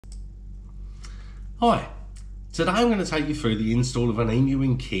Hi, today I'm going to take you through the install of an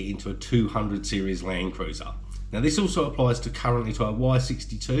Emuwing kit into a 200 series Landcruiser. Now this also applies currently to our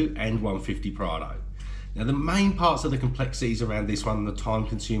Y62 and 150 Prado. Now the main parts of the complexities around this one, the time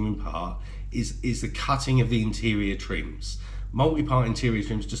consuming part, is the cutting of the interior trims. Multi-part interior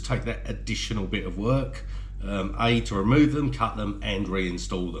trims just take that additional bit of work, to remove them, cut them and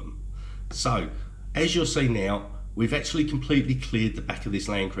reinstall them. So as you'll see now, we've actually completely cleared the back of this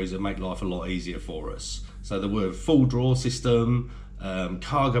Landcruiser to make life a lot easier for us. So there were full drawer system,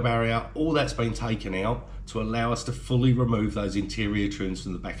 cargo barrier, all that's been taken out to allow us to fully remove those interior trims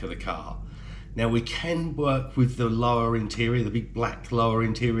from the back of the car. Now we can work with the lower interior, the big black lower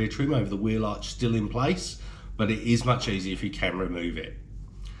interior trim over the wheel arch still in place, but it is much easier if you can remove it.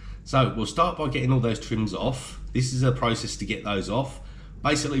 So we'll start by getting all those trims off. This is a process to get those off.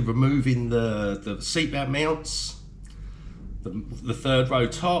 Basically removing the seatbelt mounts, the third row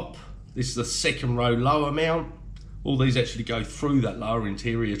top, this is the second row lower mount. All these actually go through that lower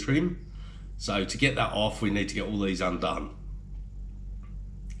interior trim. So to get that off, we need to get all these undone.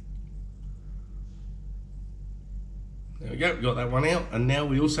 There we go, we've got that one out. And now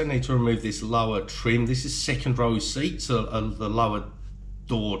we also need to remove this lower trim. This is second row seats, the lower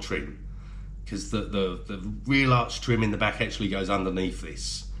door trim, because the rear arch trim in the back actually goes underneath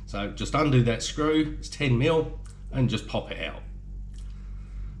this. So just undo that screw, it's 10mm, and just pop it out.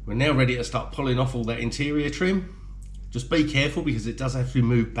 We're now ready to start pulling off all that interior trim. Just be careful because it does have to be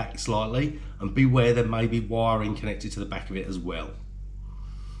moved back slightly, and beware there may be wiring connected to the back of it as well.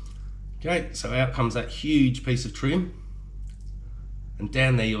 Okay, so out comes that huge piece of trim, and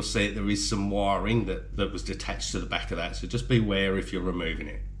down there you'll see there is some wiring that was detached to the back of that, so just beware if you're removing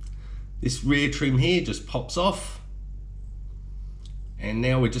it. This rear trim here just pops off, and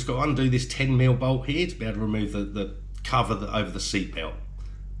now we've just got to undo this 10mm bolt here to be able to remove the cover over the seat belt.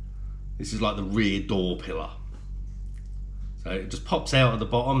 This is like the rear door pillar. So it just pops out at the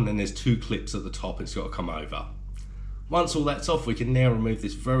bottom, and then there's two clips at the top it's got to come over. Once all that's off, we can now remove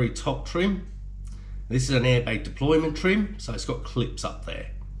this very top trim. This is an airbag deployment trim, so it's got clips up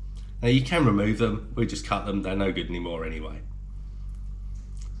there. Now you can remove them, we just cut them, they're no good anymore anyway.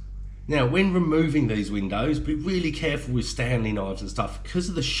 Now when removing these windows, be really careful with Stanley knives and stuff. Because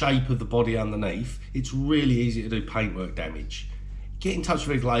of the shape of the body underneath, it's really easy to do paintwork damage. Get in touch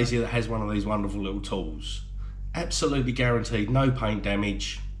with a glazier that has one of these wonderful little tools. Absolutely guaranteed no paint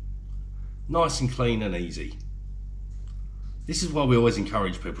damage, nice and clean and easy. This is why we always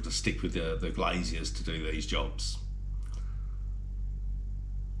encourage people to stick with the glaziers to do these jobs.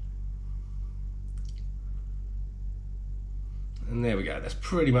 And there we go, that's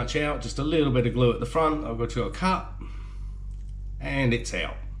pretty much out. Just a little bit of glue at the front. I've got to cut, and it's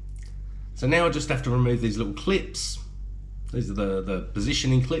out. So now I just have to remove these little clips. These are the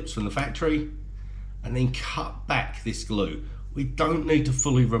positioning clips from the factory, and then cut back this glue. We don't need to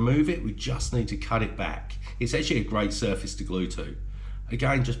fully remove it, we just need to cut it back. It's actually a great surface to glue to.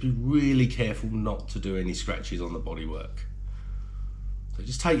 Again, just be really careful not to do any scratches on the bodywork. So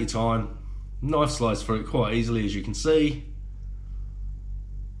just take your time, knife slides through it quite easily as you can see.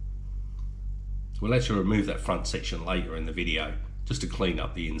 We'll actually remove that front section later in the video, just to clean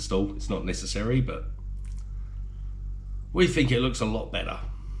up the install. It's not necessary, but we think it looks a lot better.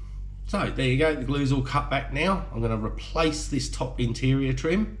 So there you go, the glue's all cut back now. I'm going to replace this top interior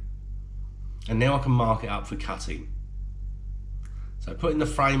trim, and now I can mark it up for cutting. So putting the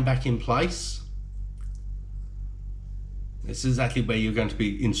frame back in place. This is exactly where you're going to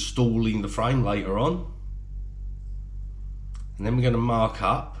be installing the frame later on. And then we're going to mark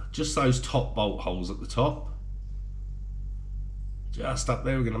up just those top bolt holes at the top. Just up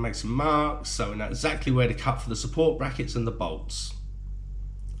there, we're going to make some marks so we know exactly where to cut for the support brackets and the bolts.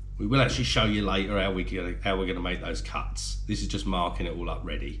 We will actually show you later how we're going to make those cuts. This is just marking it all up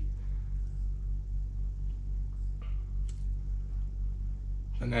ready.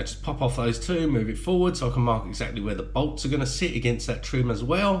 And now just pop off those two, move it forward so I can mark exactly where the bolts are going to sit against that trim as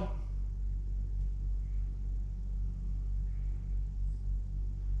well.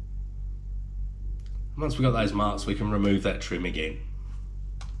 Once we've got those marks, we can remove that trim again.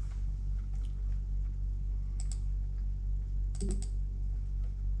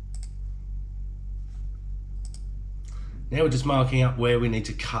 Now we're just marking up where we need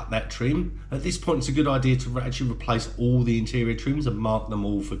to cut that trim. At this point, it's a good idea to actually replace all the interior trims and mark them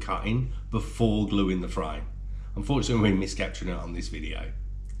all for cutting before gluing the frame. Unfortunately, we miscaptured it on this video.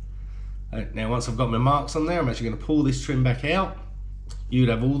 Now, once I've got my marks on there, I'm actually going to pull this trim back out. You'd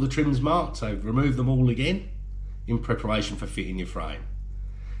have all the trims marked, so remove them all again in preparation for fitting your frame.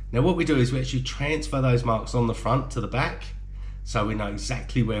 Now what we do is we actually transfer those marks on the front to the back, so we know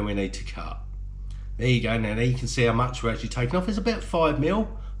exactly where we need to cut. There you go. Now there you can see how much we're actually taking off. It's about 5mm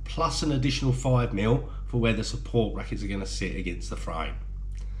plus an additional 5mm for where the support brackets are going to sit against the frame.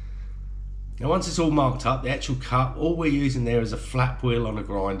 Now once it's all marked up, the actual cut, all we're using there is a flap wheel on a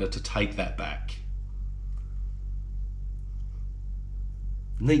grinder to take that back.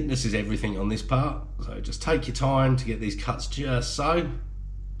 Neatness is everything on this part, so just take your time to get these cuts just so.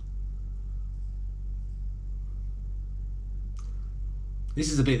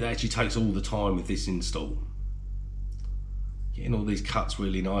 This is the bit that actually takes all the time with this install. Getting all these cuts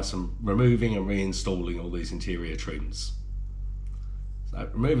really nice and removing and reinstalling all these interior trims. So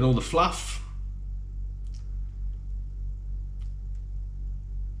removing all the fluff.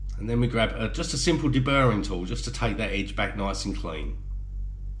 And then we grab just a simple deburring tool just to take that edge back nice and clean.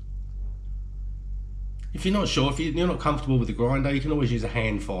 If you're not sure, if you're not comfortable with the grinder, you can always use a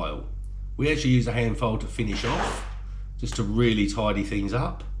hand file. We actually use a hand file to finish off, just to really tidy things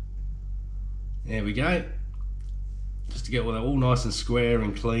up. There we go. Just to get all nice and square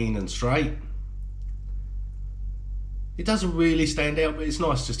and clean and straight. It doesn't really stand out, but it's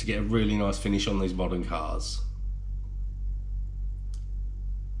nice just to get a really nice finish on these modern cars.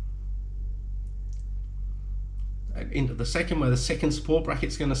 Into the second, where the second support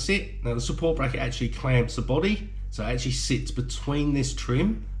bracket's going to sit. Now the support bracket actually clamps the body, so it actually sits between this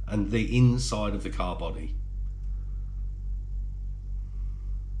trim and the inside of the car body.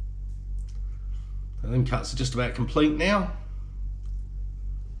 And then cuts are just about complete now.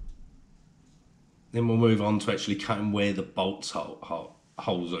 Then we'll move on to actually cutting where the bolts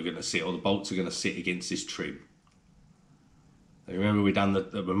holes are going to sit, or the bolts are going to sit against this trim. So remember we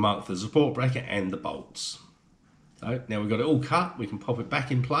marked the support bracket and the bolts. So now we've got it all cut, we can pop it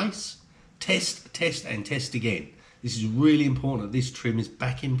back in place, test, test and test again. This is really important that this trim is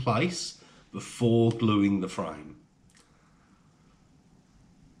back in place before gluing the frame.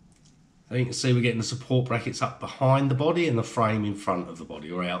 So you can see we're getting the support brackets up behind the body and the frame in front of the body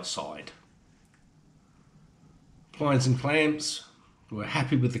or outside. Applying some clamps, we're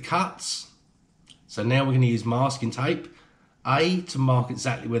happy with the cuts. So now we're going to use masking tape, to mark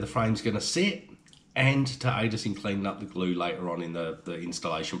exactly where the frame's going to sit, and to aid us in cleaning up the glue later on in the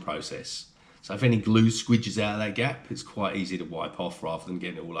installation process. So if any glue squidges out of that gap, it's quite easy to wipe off rather than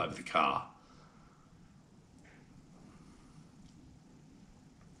getting it all over the car.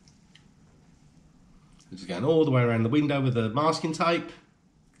 Just going all the way around the window with the masking tape.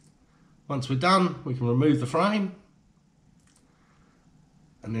 Once we're done, we can remove the frame.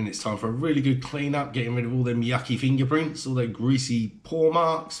 And then it's time for a really good clean up, getting rid of all them yucky fingerprints, all that greasy paw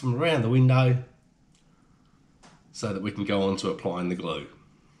marks from around the window, so that we can go on to applying the glue.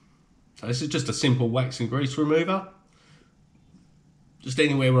 So this is just a simple wax and grease remover. Just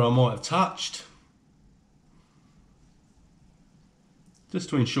anywhere where I might have touched. Just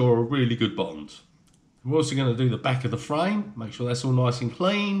to ensure a really good bond. We're also going to do the back of the frame, make sure that's all nice and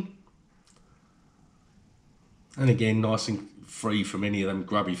clean. And again, nice and free from any of them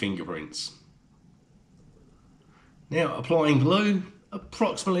grubby fingerprints. Now applying glue,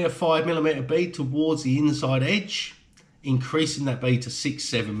 approximately a 5mm bead towards the inside edge, increasing that bead to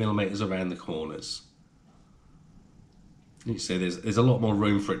 6-7mm around the corners. You can see there's a lot more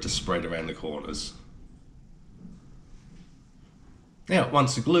room for it to spread around the corners. Now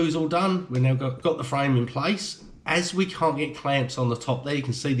once the glue's all done, we've now got the frame in place. As we can't get clamps on the top there, you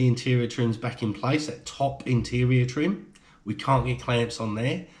can see the interior trim's back in place, that top interior trim. We can't get clamps on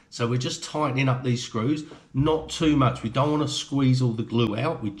there, so we're just tightening up these screws, not too much. We don't want to squeeze all the glue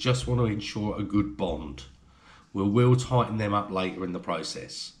out, we just want to ensure a good bond. We will tighten them up later in the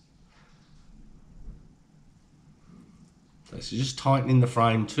process. So it's just tightening the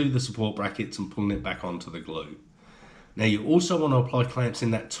frame to the support brackets and pulling it back onto the glue. Now you also want to apply clamps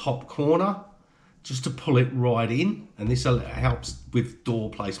in that top corner, just to pull it right in, and this helps with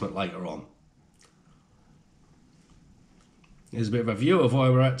door placement later on. There's a bit of a view of where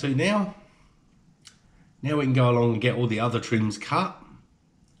we're at to now. Now we can go along and get all the other trims cut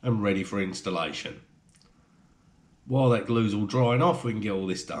and ready for installation. While that glue's all drying off, we can get all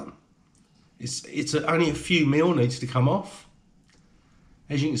this done. It's only a few mil needs to come off.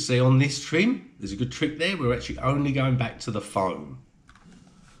 As you can see on this trim, there's a good trick there. We're actually only going back to the foam.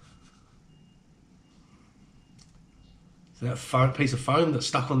 So that piece of foam that's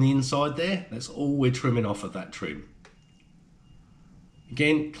stuck on the inside there, that's all we're trimming off of that trim.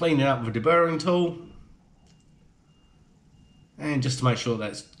 Again, clean it up with a deburring tool, and just to make sure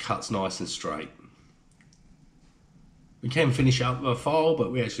that cuts nice and straight. We can finish up with a file,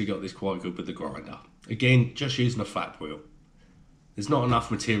 but we actually got this quite good with the grinder. Again, just using a flap wheel. There's not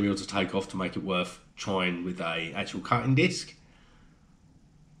enough material to take off to make it worth trying with a actual cutting disc.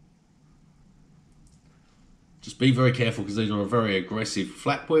 be very careful because these are a very aggressive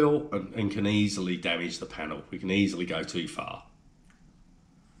flap wheel and can easily damage the panel. We can easily go too far.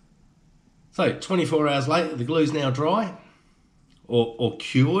 So 24 hours later, the glue's now dry or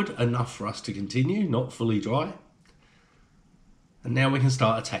cured enough for us to continue, not fully dry. And now we can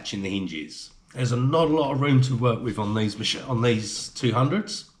start attaching the hinges. There's not a lot of room to work with on these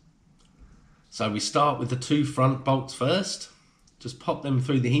 200s. So we start with the 2 front bolts first. Just pop them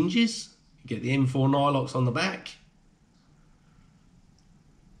through the hinges. Get the M4 nylocks on the back.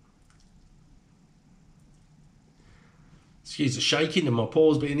 Excuse the shaking and my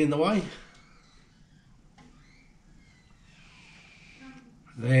paws being in the way.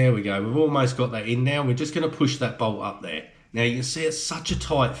 There we go, we've almost got that in now. We're just going to push that bolt up there. Now you can see it's such a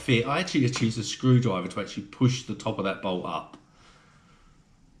tight fit. I actually just used a screwdriver to actually push the top of that bolt up,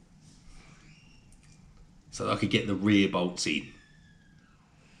 so that I could get the rear bolts in.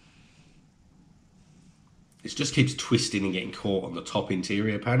 It just keeps twisting and getting caught on the top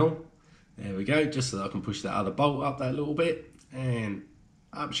interior panel. There we go, just so that I can push that other bolt up that little bit, and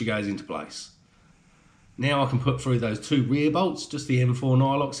up she goes into place. Now I can put through those 2 rear bolts, just the M4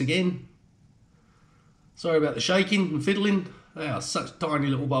 nylocks again. Sorry about the shaking and fiddling. They are such tiny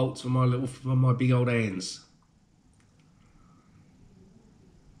little bolts for my big old hands.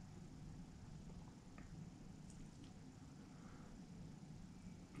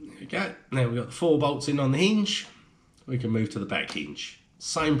 There we go. Now we've got the 4 bolts in on the hinge. We can move to the back hinge.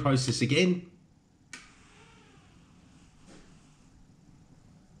 Same process again.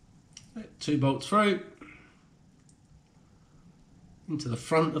 2 bolts through. Into the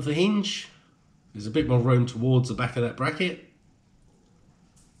front of the hinge. There's a bit more room towards the back of that bracket.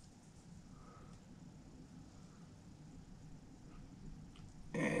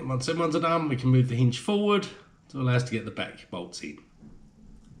 And once them ones are done, we can move the hinge forward to allow us to get the back bolts in.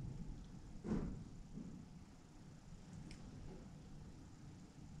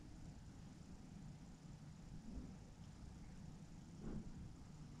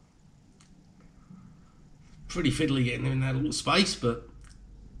 Pretty fiddly getting in that little space, but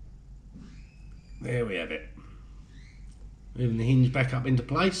there we have it. Moving the hinge back up into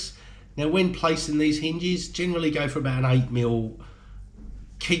place. Now when placing these hinges, generally go for about an 8mm.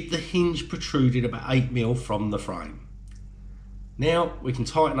 Keep the hinge protruded about 8mm from the frame. Now we can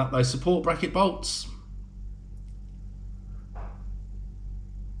tighten up those support bracket bolts.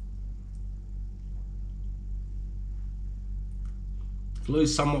 Glue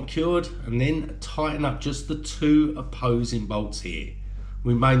somewhat cured, and then tighten up just the 2 opposing bolts here.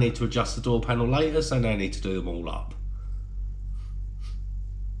 We may need to adjust the door panel later, so no need to do them all up.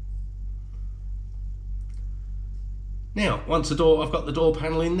 Now, once I've got the door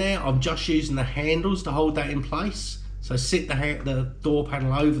panel in there, I'm just using the handles to hold that in place. So sit the door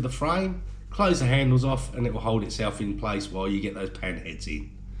panel over the frame, close the handles off, and it will hold itself in place while you get those pan heads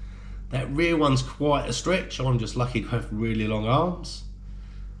in. That rear one's quite a stretch. I'm just lucky to have really long arms.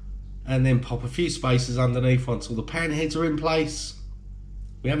 And then pop a few spaces underneath once all the pan heads are in place.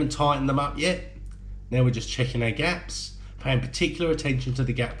 We haven't tightened them up yet. Now we're just checking our gaps, paying particular attention to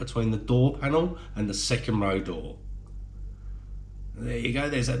the gap between the door panel and the second row door. There you go,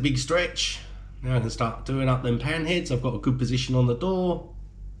 there's that big stretch. Now I can start doing up them pan heads. I've got a good position on the door.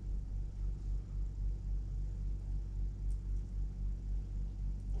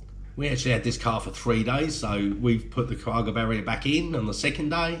 We actually had this car for 3 days, so we've put the cargo barrier back in on the second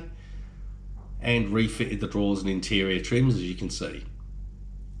day and refitted the drawers and interior trims, as you can see.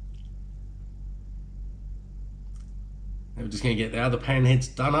 Now we're just going to get the other pan heads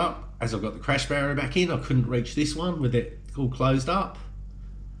done up. As I've got the crash barrier back in, I couldn't reach this one with it all closed up,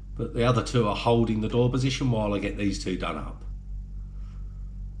 but the other 2 are holding the door position while I get these 2 done up.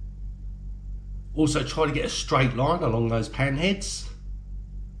 Also try to get a straight line along those pan heads.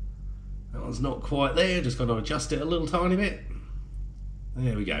 That one's not quite there, just got to adjust it a little tiny bit.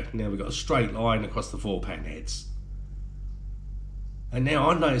 There we go, now we've got a straight line across the 4 pan heads. And now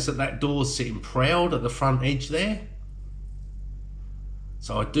I notice that that door's sitting proud at the front edge there.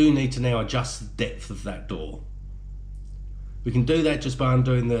 So I do need to now adjust the depth of that door. We can do that just by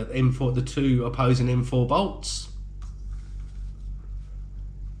undoing the M4, the 2 opposing M4 bolts.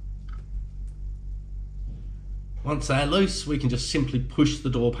 Once they're loose, we can just simply push the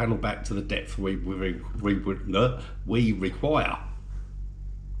door panel back to the depth we require.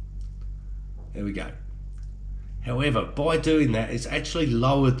 There we go. However, by doing that, it's actually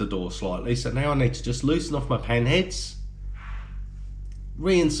lowered the door slightly, so now I need to just loosen off my pan heads,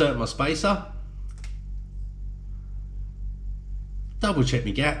 reinsert my spacer, double check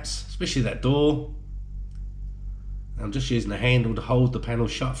my gaps, especially that door. I'm just using the handle to hold the panel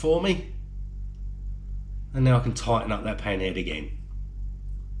shut for me. And now I can tighten up that pan head again.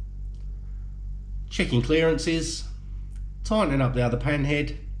 Checking clearances, tightening up the other pan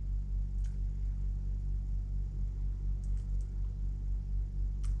head.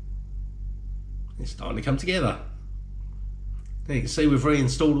 It's starting to come together. Now you can see we've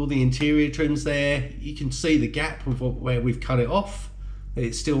reinstalled all the interior trims there. You can see the gap of where we've cut it off.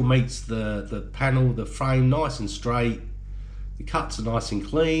 It still meets the panel, the frame nice and straight. The cuts are nice and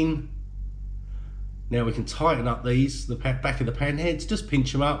clean. Now we can tighten up these, the back of the pan heads, just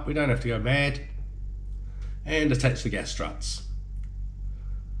pinch them up, we don't have to go mad. And attach the gas struts.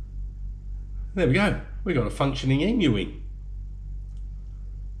 There we go, we've got a functioning Emuwing.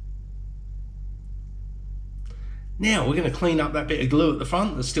 Now we're going to clean up that bit of glue at the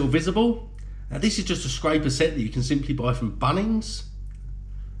front that's still visible. Now this is just a scraper set that you can simply buy from Bunnings.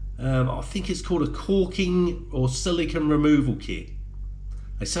 I think it's called a caulking or silicone removal kit.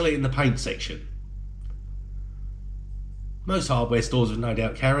 They sell it in the paint section. Most hardware stores will no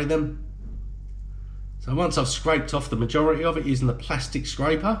doubt carry them. So once I've scraped off the majority of it using the plastic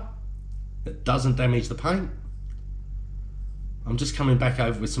scraper that doesn't damage the paint, I'm just coming back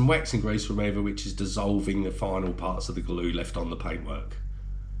over with some wax and grease remover, which is dissolving the final parts of the glue left on the paintwork.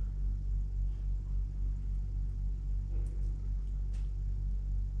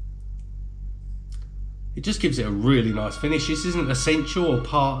 It just gives it a really nice finish. This isn't essential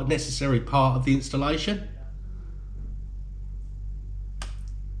or necessary part of the installation.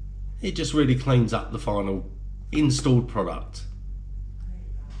 It just really cleans up the final installed product.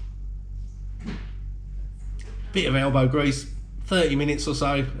 Bit of elbow grease, 30 minutes or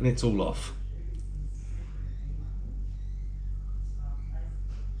so, and it's all off.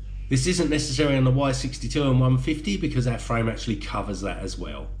 This isn't necessary on the Y62 and 150 because our frame actually covers that as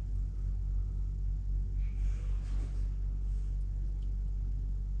well.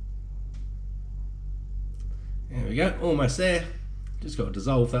 There we go, almost there. Just got to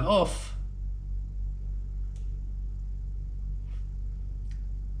dissolve that off.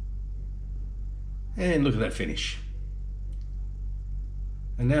 And look at that finish.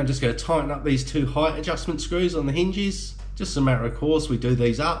 And now I'm just going to tighten up these two height adjustment screws on the hinges. Just a matter of course, we do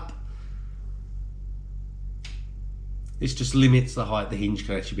these up. This just limits the height the hinge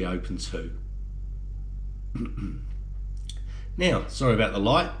can actually be open to. Now, sorry about the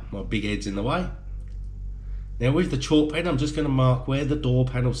light, my big head's in the way. Now with the chalk pen, I'm just going to mark where the door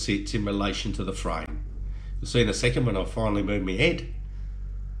panel sits in relation to the frame. You'll see in a second when I finally move my head.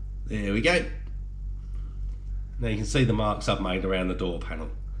 There we go. Now you can see the marks I've made around the door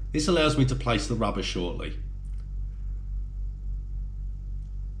panel. This allows me to place the rubber shortly.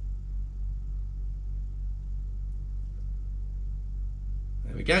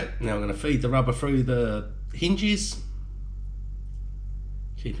 There we go. Now I'm going to feed the rubber through the hinges,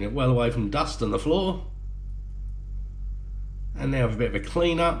 keeping it well away from dust on the floor. And now have a bit of a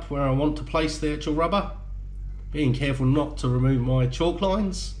clean up where I want to place the actual rubber, being careful not to remove my chalk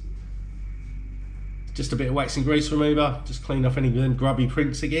lines. Just a bit of wax and grease remover, just clean off any of them grubby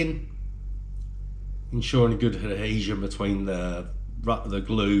prints again, ensuring a good adhesion between the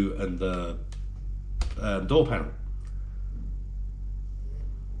glue and the door panel.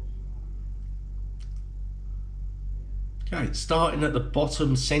 Okay, starting at the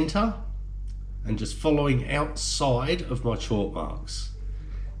bottom centre and just following outside of my chalk marks.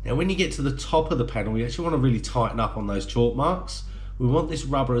 Now when you get to the top of the panel, you actually want to really tighten up on those chalk marks. We want this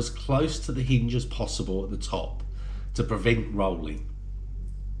rubber as close to the hinge as possible at the top to prevent rolling.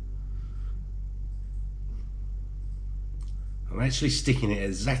 I'm actually sticking it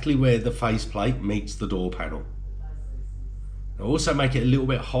exactly where the faceplate meets the door panel. I'll also make it a little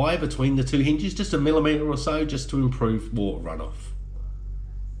bit high between the two hinges, just a millimetre or so, just to improve water runoff.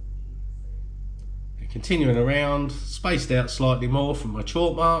 Continuing around, spaced out slightly more from my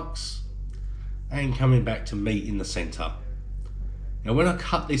chalk marks, and coming back to meet in the centre. Now when I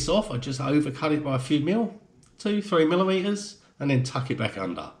cut this off, I just overcut it by a few mil, 2-3 millimetres, and then tuck it back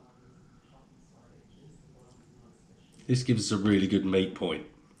under. This gives us a really good meet point.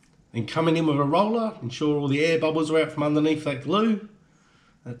 Then coming in with a roller, ensure all the air bubbles are out from underneath that glue,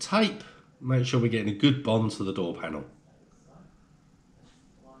 that tape, make sure we're getting a good bond to the door panel.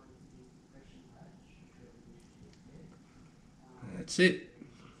 That's it.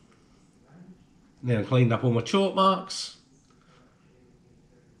 Now I've cleaned up all my chalk marks.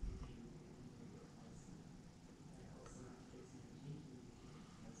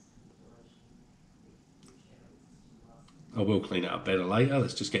 I will clean it up better later,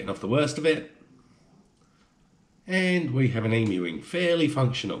 that's just getting off the worst of it. And we have an Emuwing, fairly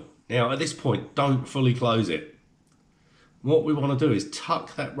functional. Now at this point, don't fully close it. What we want to do is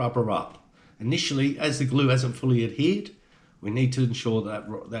tuck that rubber up Initially, as the glue hasn't fully adhered, we need to ensure that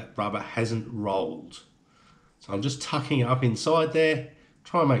that rubber hasn't rolled. So I'm just tucking it up inside there,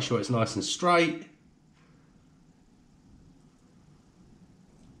 try and make sure it's nice and straight.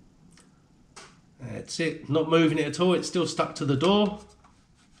 That's it, not moving it at all, it's still stuck to the door.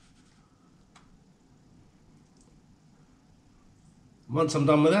 Once I'm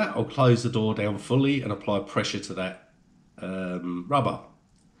done with that, I'll close the door down fully and apply pressure to that rubber.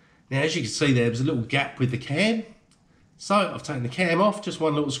 Now, as you can see, there's a little gap with the cam. So I've taken the cam off, just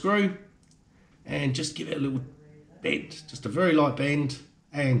one little screw, and just give it a little bend, just a very light bend,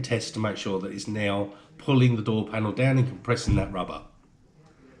 and test to make sure that it's now pulling the door panel down and compressing that rubber.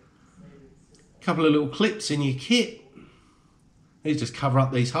 A couple of little clips in your kit. These just cover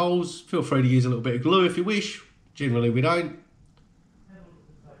up these holes. Feel free to use a little bit of glue if you wish. Generally we don't.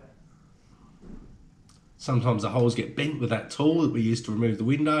 Sometimes the holes get bent with that tool that we use to remove the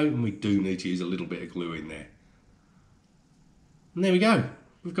window, and we do need to use a little bit of glue in there. And there we go.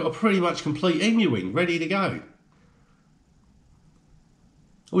 We've got a pretty much complete Emuwing ready to go.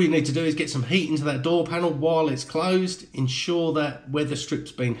 All you need to do is get some heat into that door panel while it's closed. Ensure that weather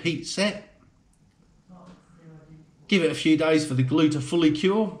strip's been heat set. Give it a few days for the glue to fully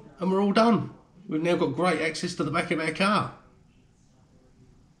cure, and we're all done. We've now got great access to the back of our car.